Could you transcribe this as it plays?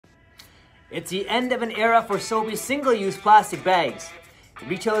It's the end of an era for Sobeys single-use plastic bags.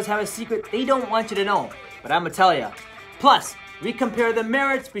 Retailers have a secret they don't want you to know, but I'm gonna tell you. Plus, we compare the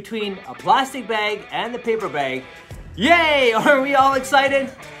merits between a plastic bag and the paper bag. Yay! Are we all excited?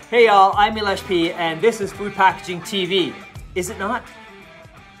 Hey y'all, I'm Elish P, and this is Food Packaging TV. Is it not?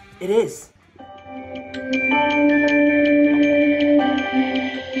 It is.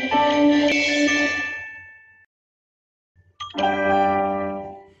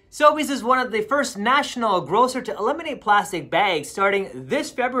 Sobeys is one of the first national grocer to eliminate plastic bags starting this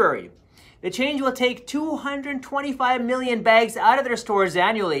February. The change will take 225 million bags out of their stores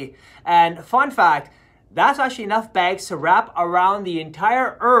annually. And fun fact, that's actually enough bags to wrap around the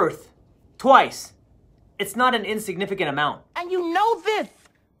entire earth twice. It's not an insignificant amount. And you know this,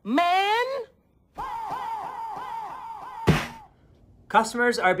 man!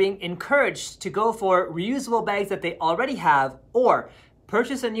 Customers are being encouraged to go for reusable bags that they already have or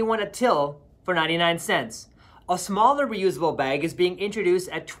purchase a new one at till for 99 cents. A smaller reusable bag is being introduced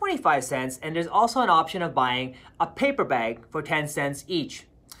at 25 cents, and there's also an option of buying a paper bag for 10 cents each.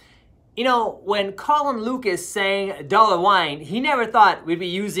 You know, when Colin Lucas sang Dollar Wine, he never thought we'd be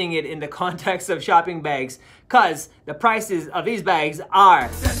using it in the context of shopping bags, cause the prices of these bags are.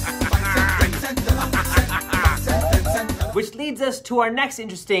 Which leads us to our next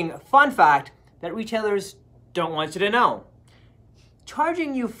interesting fun fact that retailers don't want you to know.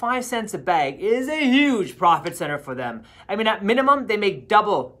 Charging you 5 cents a bag is a huge profit center for them. I mean, at minimum, they make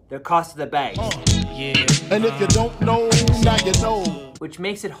double their cost of the bag. Yeah. And if you don't know, now you know. Which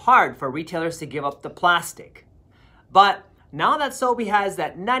makes it hard for retailers to give up the plastic. But now that Sobeys has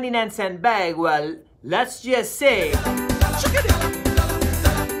that 99-cent bag, well, let's just say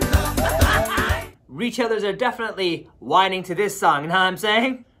retailers are definitely whining to this song, you know what I'm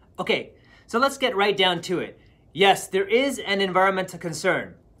saying? Okay, so let's get right down to it. Yes, there is an environmental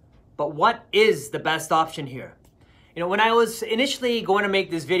concern, but what is the best option here? You know, when I was initially going to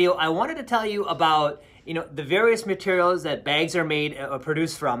make this video, I wanted to tell you about, the various materials that bags are made or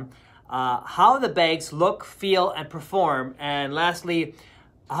produced from, how the bags look, feel, and perform, and lastly,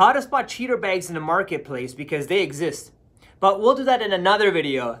 how to spot cheater bags in the marketplace because they exist. But we'll do that in another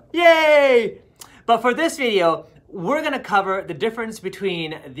video. Yay! But for this video, we're gonna cover the difference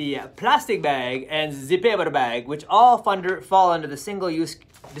between the plastic bag and the paper bag, which all fall under the single-use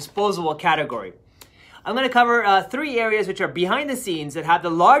disposable category. I'm gonna cover 3 areas which are behind the scenes that have the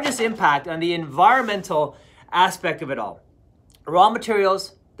largest impact on the environmental aspect of it all. Raw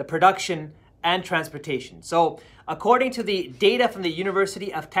materials, the production, and transportation. So, according to the data from the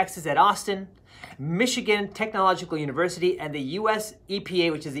University of Texas at Austin, Michigan Technological University, and the US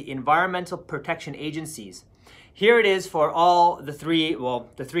EPA, which is the Environmental Protection Agencies, here it is for all the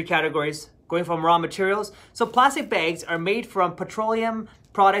three categories, going from raw materials. So plastic bags are made from petroleum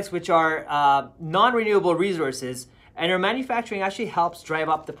products, which are non-renewable resources, and their manufacturing actually helps drive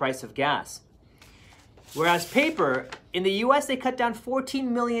up the price of gas. Whereas paper, in the US, they cut down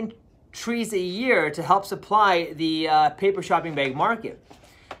 14 million trees a year to help supply the paper shopping bag market.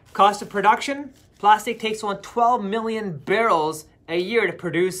 Cost of production, plastic takes on 12 million barrels a year to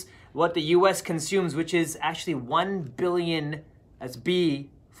produce what the US consumes, which is actually 1 billion, that's B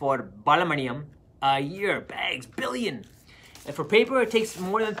for balsaminium, a year, bags, billion. And for paper, it takes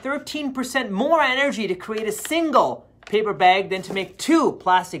more than 13% more energy to create a single paper bag than to make 2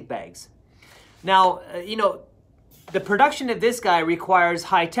 plastic bags. Now, the production of this guy requires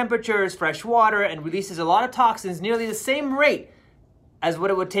high temperatures, fresh water, and releases a lot of toxins, nearly the same rate as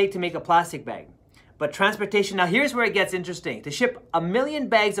what it would take to make a plastic bag. But transportation, now here's where it gets interesting. To ship 1 million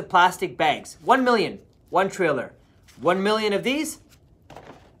bags of plastic bags, 1 million, 1 trailer. 1 million of these,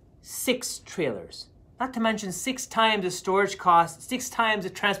 6 trailers. Not to mention 6 times the storage cost, 6 times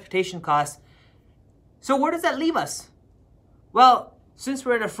the transportation cost. So where does that leave us? Well, since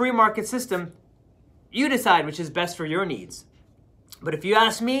we're in a free market system, you decide which is best for your needs. But if you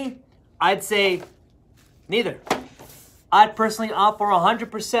ask me, I'd say neither. I'd personally opt for a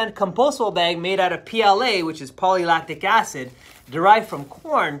 100% compostable bag made out of PLA, which is polylactic acid, derived from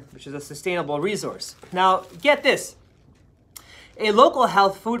corn, which is a sustainable resource. Now, get this. A local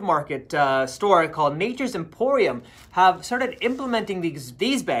health food market store called Nature's Emporium have started implementing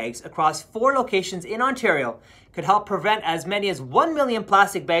these bags across 4 locations in Ontario. Could help prevent as many as 1 million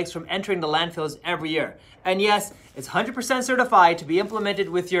plastic bags from entering the landfills every year. And yes, it's 100% certified to be implemented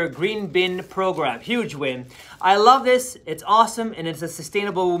with your green bin program. Huge win. I love this, it's awesome, and it's a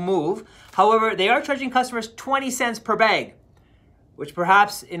sustainable move. However, they are charging customers 20 cents per bag, which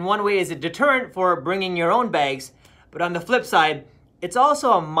perhaps in one way is a deterrent for bringing your own bags. But on the flip side, it's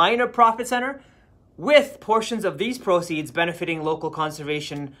also a minor profit center, with portions of these proceeds benefiting local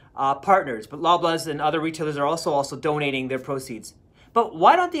conservation partners. But Loblaws and other retailers are also donating their proceeds. But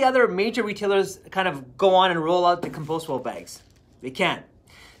why don't the other major retailers kind of go on and roll out the compostable bags? They can't.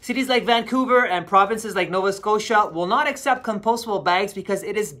 Cities like Vancouver and provinces like Nova Scotia will not accept compostable bags because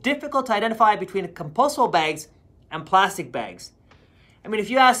it is difficult to identify between compostable bags and plastic bags. I mean, if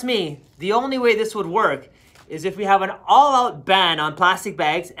you ask me, the only way this would work is if we have an all-out ban on plastic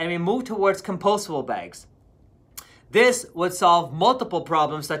bags and we move towards compostable bags. This would solve multiple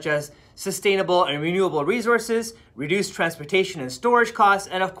problems such as sustainable and renewable resources, reduced transportation and storage costs,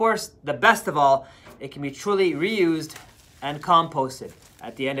 and of course, the best of all, it can be truly reused and composted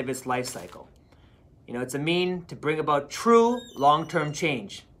at the end of its life cycle. You know, it's a mean to bring about true long-term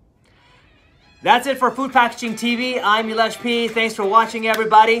change. That's it for Food Packaging TV. I'm Yulesh P. Thanks for watching,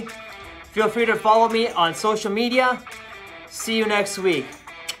 everybody. Feel free to follow me on social media. See you next week.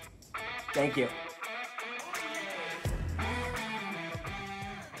 Thank you.